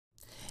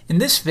In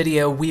this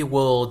video, we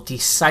will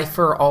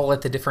decipher all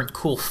of the different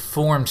cool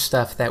form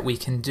stuff that we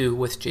can do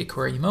with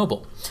jQuery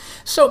Mobile.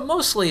 So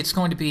mostly it's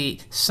going to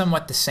be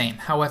somewhat the same.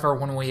 However,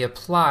 when we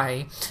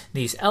apply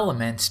these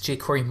elements,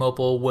 jQuery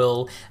Mobile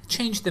will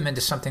change them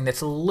into something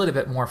that's a little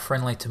bit more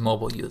friendly to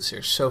mobile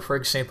users. So for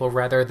example,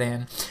 rather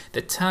than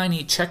the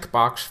tiny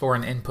checkbox for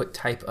an input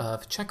type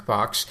of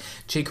checkbox,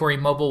 jQuery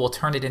Mobile will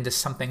turn it into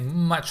something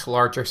much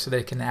larger so that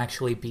it can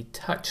actually be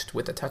touched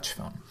with a touch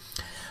phone.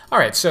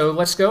 Alright, so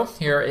let's go.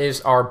 Here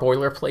is our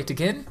boilerplate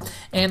again,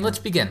 and let's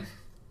begin.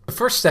 The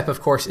first step,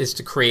 of course, is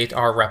to create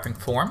our wrapping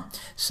form.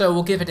 So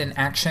we'll give it an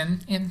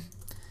action, and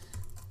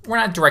we're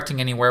not directing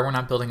anywhere. We're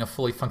not building a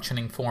fully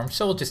functioning form,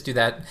 so we'll just do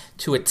that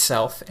to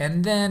itself.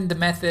 And then the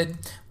method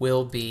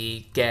will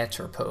be get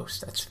or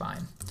post. That's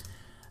fine.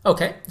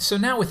 Okay, so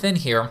now within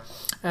here,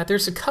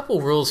 there's a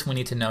couple rules we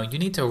need to know. You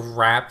need to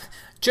wrap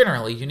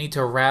Generally, you need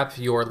to wrap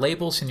your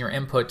labels and your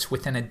inputs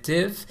within a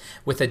div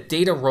with a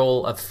data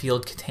role of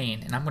field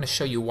contain, and I'm going to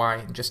show you why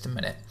in just a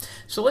minute.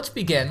 So let's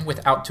begin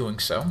without doing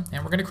so,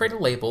 and we're going to create a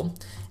label,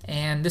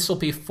 and this will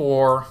be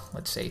for,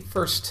 let's say,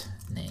 first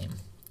name,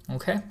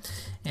 okay?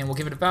 And we'll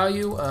give it a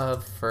value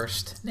of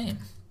first name.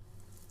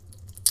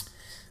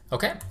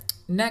 Okay,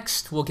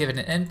 next we'll give it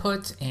an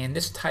input, and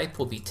this type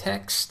will be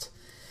text,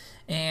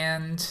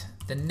 and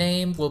the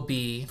name will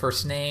be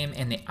first name,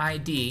 and the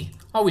ID,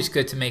 always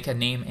good to make a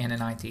name and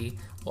an ID,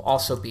 will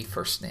also be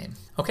first name.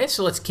 Okay,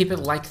 so let's keep it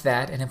like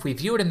that, and if we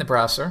view it in the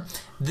browser,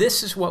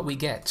 this is what we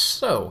get.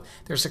 So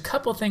there's a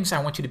couple things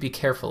I want you to be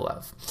careful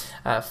of.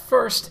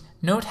 First,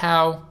 note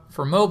how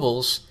for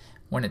mobiles,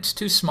 when it's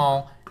too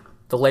small,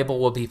 the label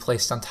will be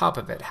placed on top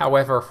of it.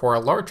 However, for a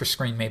larger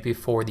screen, maybe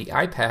for the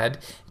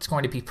iPad, it's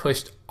going to be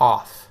pushed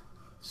off.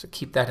 So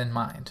keep that in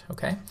mind,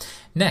 okay?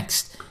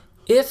 Next,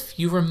 if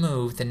you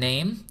remove the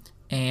name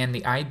and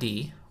the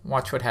ID,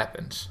 watch what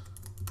happens.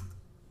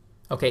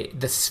 Okay,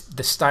 the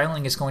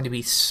styling is going to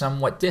be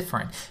somewhat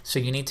different, so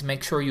you need to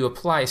make sure you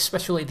apply,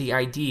 especially the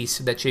ID,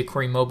 so that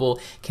jQuery Mobile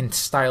can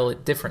style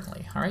it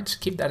differently. All right, so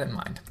keep that in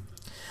mind.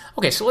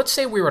 Okay, so let's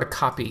say we were to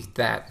copy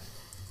that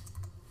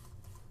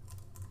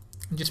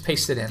and just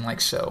paste it in like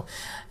so.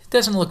 It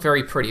doesn't look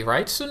very pretty,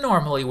 right? So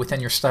normally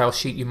within your style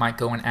sheet you might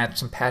go and add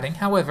some padding.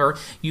 However,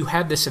 you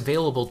have this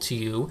available to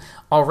you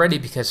already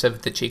because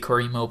of the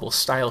jQuery Mobile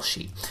style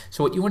sheet.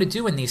 So what you want to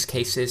do in these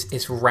cases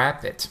is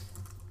wrap it.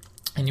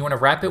 And you want to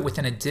wrap it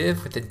within a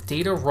div with a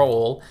data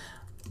role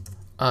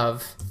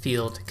of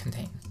field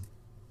contain.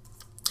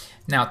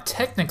 Now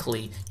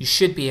technically you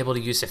should be able to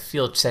use a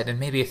field set, and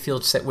maybe a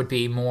field set would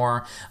be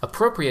more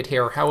appropriate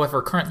here.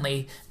 However,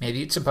 currently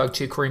maybe it's a bug,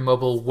 jQuery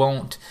Mobile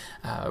won't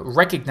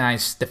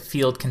recognize the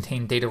field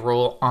contain data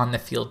role on the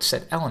field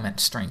set element,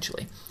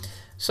 strangely.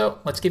 So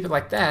let's keep it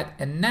like that,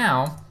 and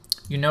now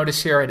you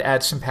notice here it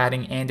adds some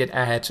padding and it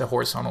adds a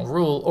horizontal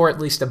rule, or at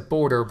least a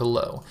border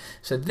below.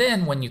 So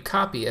then when you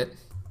copy it,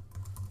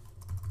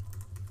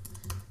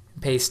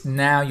 paste,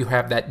 now you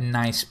have that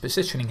nice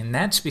positioning, and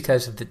that's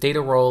because of the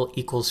data role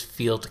equals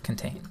field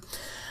contain.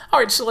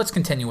 Alright, so let's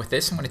continue with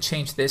this. I'm going to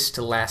change this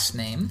to last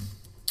name.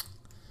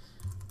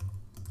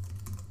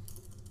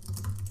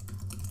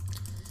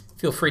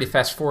 Feel free to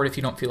fast forward if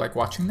you don't feel like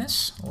watching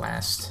this.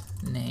 Last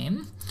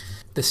name,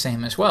 the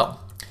same as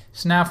well.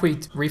 So now if we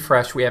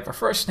refresh, we have our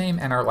first name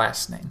and our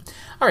last name.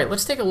 All right,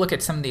 let's take a look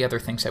at some of the other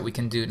things that we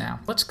can do now.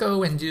 Let's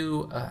go and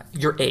do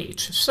your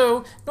age.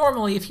 So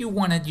normally if you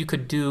wanted, you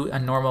could do a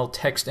normal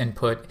text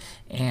input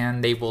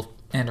and they will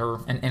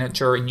enter an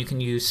integer, and you can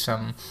use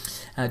some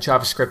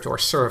JavaScript or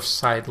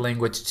server-side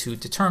language to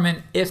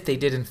determine if they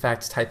did in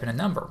fact type in a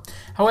number.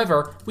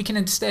 However, we can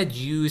instead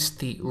use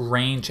the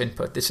range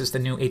input. This is the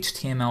new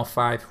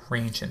HTML5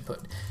 range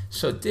input.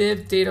 So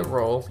div data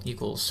role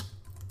equals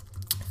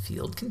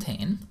field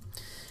contain.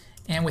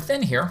 And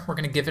within here, we're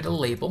going to give it a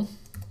label,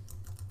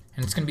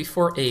 and it's going to be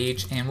for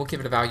age, and we'll give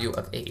it a value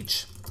of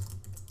age.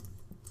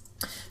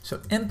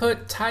 So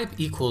input type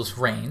equals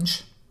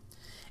range,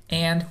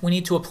 and we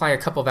need to apply a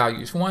couple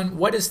values. One,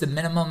 what is the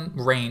minimum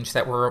range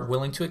that we're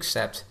willing to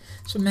accept?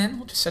 So min,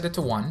 we'll just set it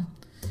to 1,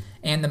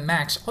 and the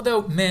max,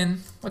 although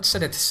min, let's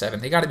set it to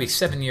 7. They got to be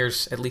 7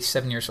 years, at least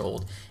 7 years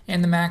old,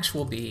 and the max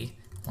will be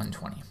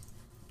 120.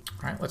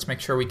 All right, let's make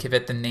sure we give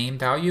it the name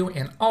value,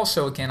 and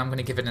also again I'm going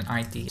to give it an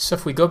ID. So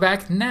if we go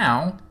back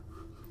now,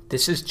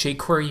 this is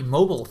jQuery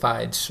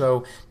Mobileified.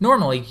 So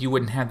normally you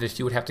wouldn't have this,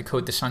 you would have to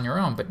code this on your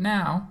own, but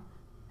now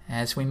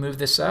as we move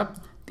this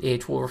up, the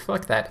age will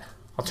reflect that.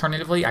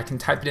 Alternatively, I can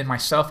type it in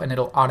myself and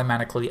it'll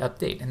automatically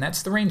update, and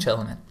that's the range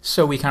element.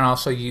 So we can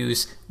also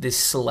use the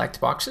select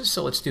boxes.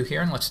 So let's do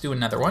here, and let's do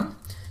another one.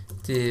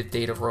 Div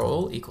data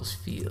role equals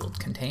field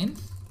contain.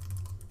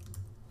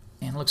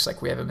 And it looks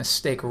like we have a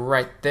mistake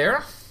right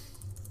there.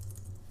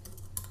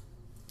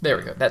 There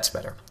we go, that's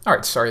better. All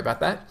right, sorry about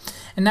that.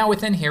 And now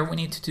within here, we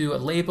need to do a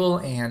label,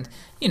 and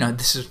you know,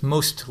 this is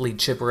mostly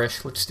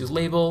gibberish. Let's do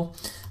label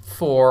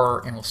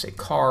for, and we'll say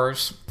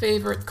cars,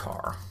 favorite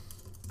car.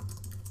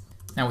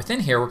 Now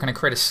within here, we're going to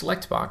create a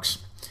select box.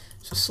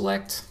 So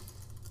select,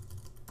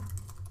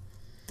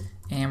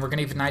 and we're going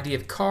to give an ID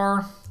of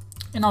car,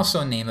 and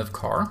also a name of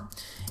car.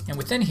 And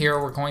within here,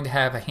 we're going to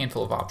have a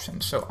handful of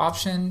options. So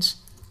options,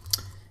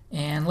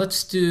 and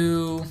let's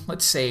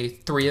say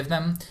 3 of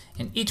them,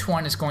 and each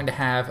one is going to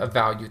have a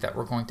value that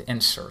we're going to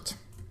insert.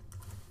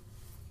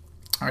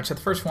 All right, so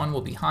the first one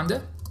will be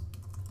Honda.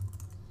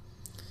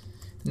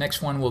 The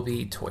next one will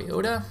be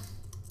Toyota.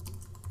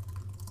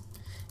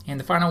 And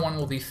the final one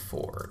will be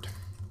Ford.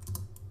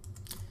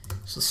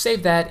 So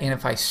save that, and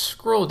if I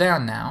scroll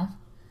down now,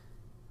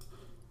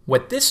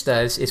 what this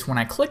does is when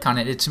I click on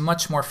it, it's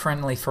much more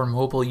friendly for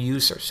mobile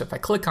users. So if I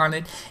click on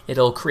it,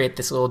 it'll create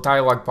this little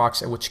dialog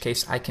box, in which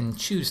case I can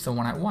choose the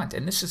one I want.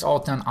 And this is all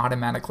done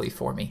automatically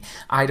for me.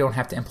 I don't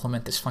have to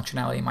implement this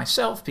functionality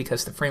myself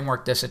because the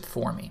framework does it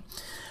for me.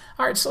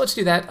 All right, so let's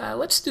do that.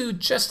 Let's do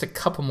just a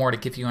couple more to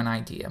give you an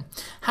idea.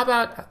 How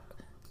about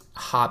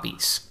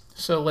hobbies?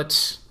 So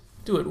let's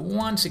do it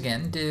once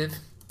again. Div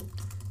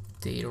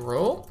data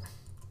role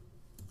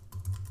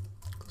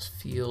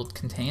field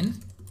contain.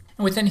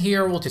 And within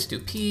here, we'll just do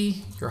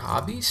P, your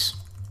hobbies.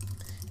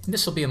 And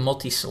this will be a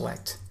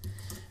multi-select.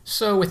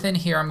 So within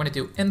here, I'm going to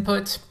do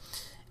input,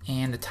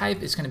 and the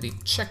type is going to be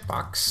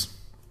checkbox.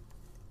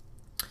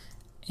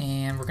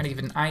 And we're going to give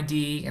it an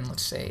ID, and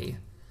let's say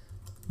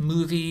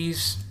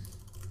movies,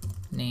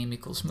 name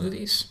equals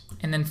movies.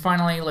 And then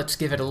finally, let's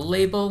give it a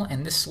label,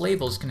 and this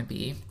label is going to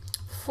be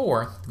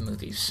for the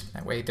movies.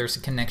 That way there's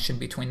a connection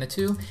between the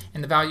two,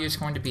 and the value is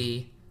going to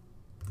be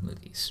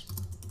movies.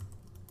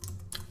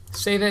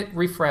 Save it,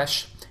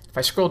 refresh. If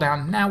I scroll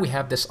down, now we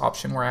have this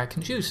option where I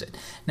can choose it.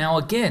 Now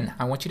again,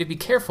 I want you to be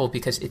careful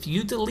because if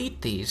you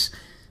delete these,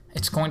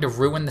 it's going to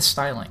ruin the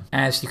styling.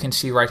 As you can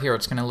see right here,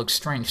 it's going to look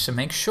strange. So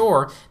make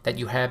sure that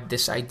you have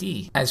this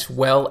ID as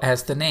well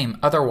as the name.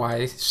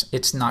 Otherwise,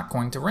 it's not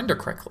going to render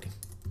correctly.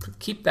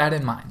 Keep that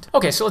in mind.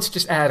 Okay, so let's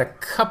just add a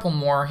couple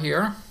more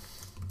here.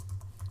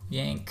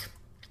 Yank.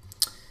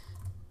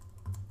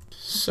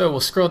 So we'll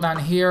scroll down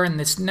here, and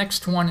this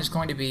next one is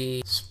going to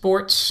be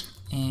sports.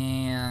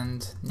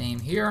 And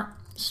name here,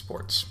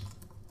 sports.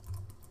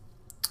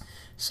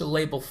 So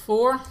label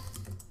for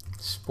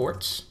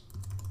sports.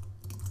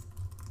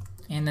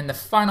 And then the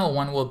final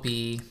one will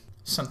be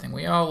something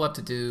we all love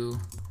to do.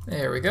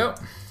 There we go.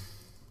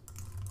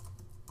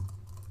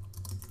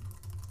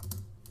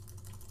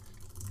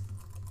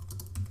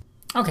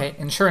 Okay,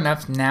 and sure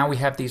enough, now we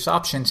have these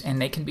options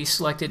and they can be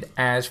selected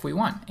as we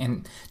want.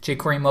 And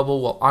jQuery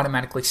Mobile will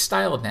automatically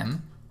style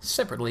them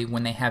separately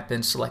when they have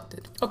been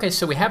selected. Okay,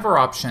 so we have our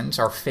options,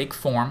 our fake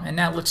form, and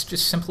now let's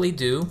just simply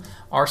do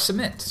our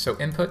submit. So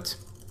input,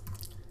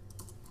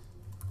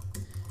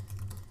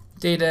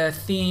 data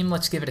theme,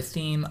 let's give it a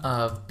theme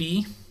of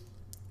B,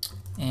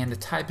 and the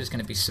type is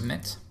going to be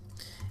submit,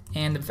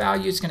 and the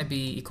value is going to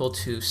be equal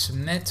to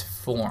submit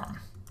form.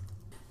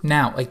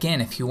 Now,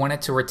 again, if you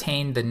wanted to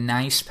retain the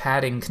nice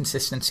padding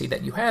consistency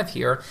that you have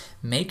here,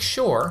 make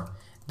sure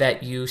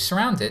that you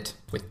surround it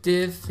with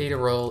div data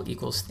role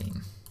equals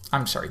theme.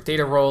 I'm sorry,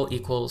 data role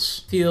equals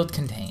field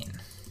contain.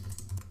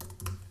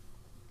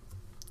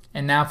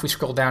 And now if we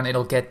scroll down,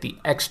 it'll get the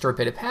extra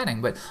bit of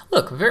padding. But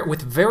look,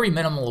 with very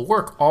minimal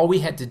work, all we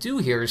had to do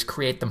here is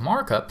create the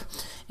markup,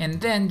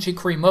 and then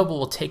jQuery Mobile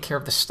will take care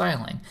of the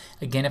styling.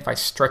 Again, if I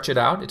stretch it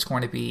out, it's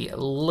going to be a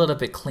little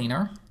bit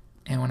cleaner.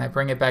 And when I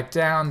bring it back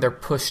down, they're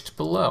pushed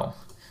below.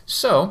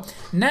 So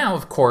now,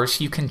 of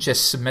course, you can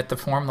just submit the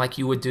form like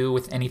you would do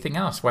with anything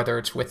else, whether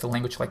it's with a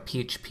language like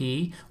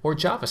PHP or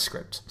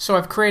JavaScript. So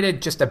I've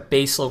created just a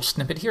base little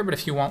snippet here, but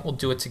if you want, we'll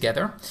do it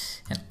together.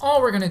 And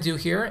all we're going to do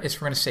here is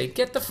we're going to say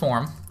get the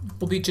form.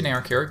 We'll be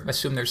generic here,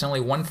 assume there's only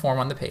one form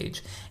on the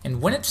page.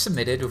 And when it's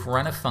submitted,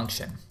 run a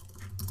function.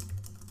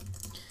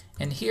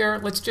 And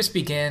here, let's just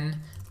begin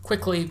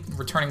quickly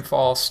returning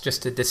false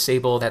just to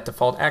disable that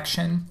default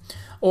action.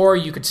 Or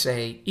you could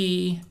say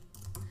e.prevent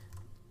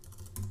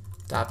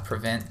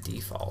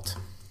default.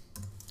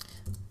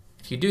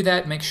 If you do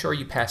that, make sure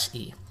you pass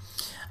E.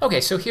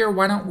 Okay, so here,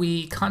 why don't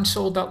we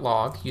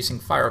console.log using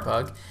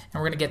Firebug, and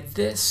we're going to get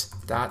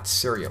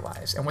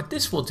this.serialize. And what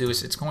this will do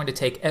is it's going to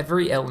take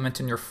every element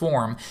in your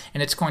form,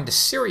 and it's going to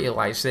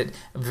serialize it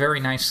very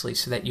nicely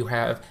so that you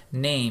have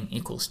name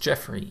equals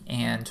Jeffrey,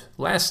 and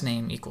last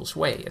name equals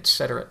Wei,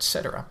 etc.,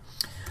 etc.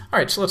 All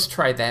right, so let's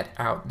try that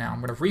out now.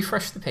 I'm going to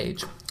refresh the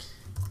page,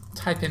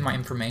 type in my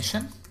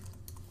information.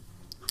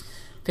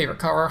 Favorite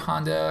car,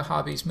 Honda,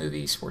 hobbies,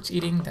 movies, sports,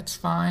 eating, that's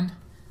fine.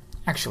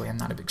 Actually, I'm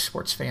not a big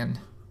sports fan.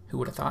 Who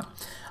would have thought?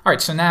 All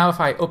right, so now if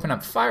I open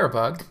up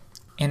Firebug,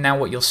 and now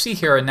what you'll see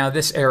here, and now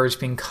this error is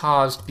being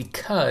caused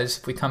because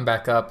if we come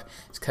back up,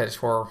 it's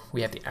because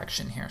we have the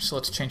action here. So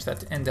let's change that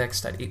to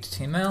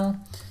index.html,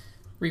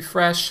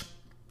 refresh,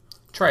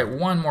 try it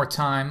one more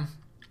time.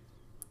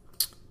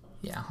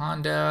 Yeah,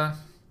 Honda,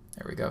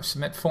 there we go,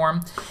 submit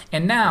form.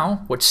 And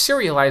now what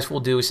serialize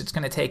will do is it's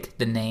going to take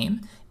the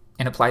name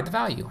and apply the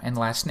value, and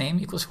last name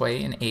equals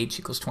Wei, and age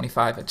equals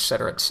 25,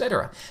 etc.,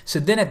 etc. So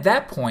then at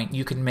that point,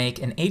 you can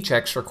make an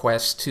HX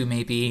request to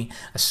maybe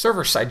a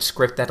server-side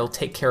script that'll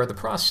take care of the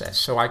process.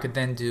 So I could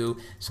then do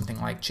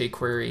something like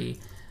jQuery,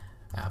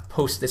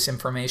 post this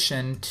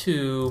information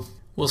to,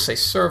 we'll say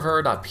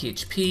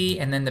server.php,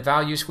 and then the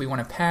values we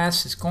want to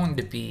pass is going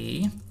to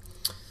be,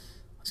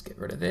 Let's get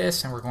rid of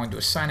this, and we're going to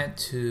assign it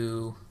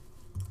to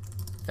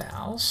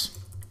vals.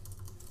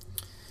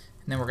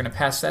 And then we're going to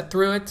pass that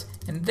through it.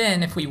 And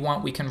then if we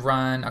want, we can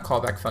run a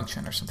callback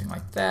function or something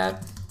like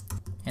that.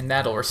 And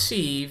that'll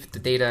receive the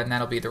data, and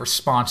that'll be the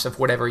response of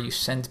whatever you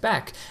send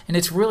back. And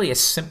it's really as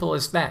simple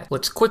as that.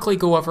 Let's quickly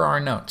go over our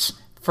notes.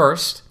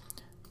 First,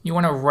 you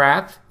want to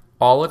wrap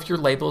all of your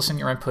labels and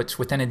your inputs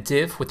within a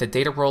div with the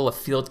data role of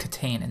field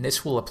contain, and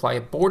this will apply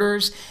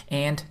borders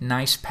and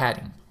nice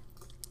padding.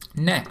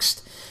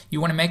 Next,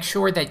 you want to make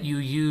sure that you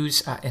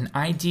use an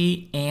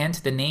ID and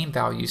the name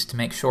values to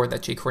make sure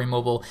that jQuery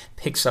Mobile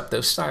picks up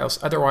those styles.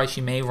 Otherwise,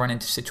 you may run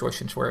into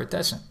situations where it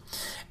doesn't.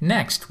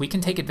 Next, we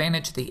can take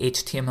advantage of the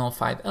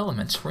HTML5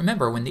 elements.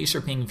 Remember, when these are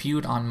being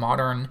viewed on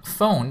modern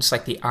phones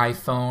like the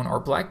iPhone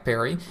or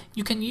BlackBerry,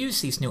 you can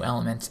use these new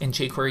elements, and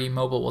jQuery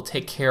Mobile will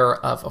take care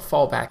of a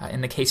fallback in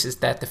the cases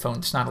that the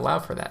phone does not allow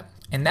for that.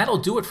 And that'll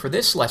do it for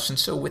this lesson.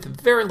 So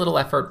with very little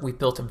effort, we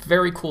built a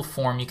very cool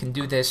form. You can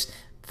do this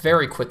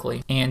very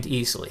quickly and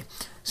easily.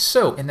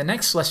 So in the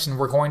next lesson,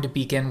 we're going to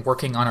begin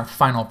working on our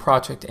final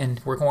project, and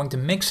we're going to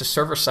mix a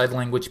server-side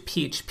language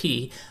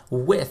PHP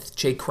with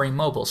jQuery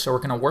Mobile. So we're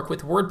going to work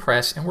with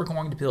WordPress, and we're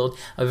going to build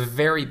a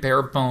very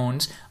bare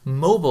bones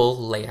mobile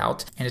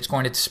layout, and it's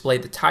going to display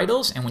the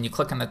titles, and when you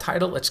click on the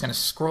title, it's going to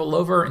scroll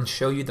over and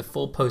show you the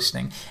full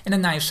posting in a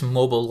nice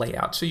mobile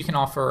layout. So you can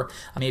offer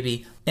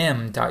maybe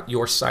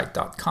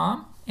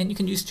m.yoursite.com, and you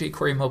can use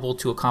jQuery Mobile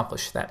to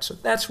accomplish that. So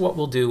that's what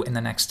we'll do in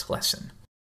the next lesson.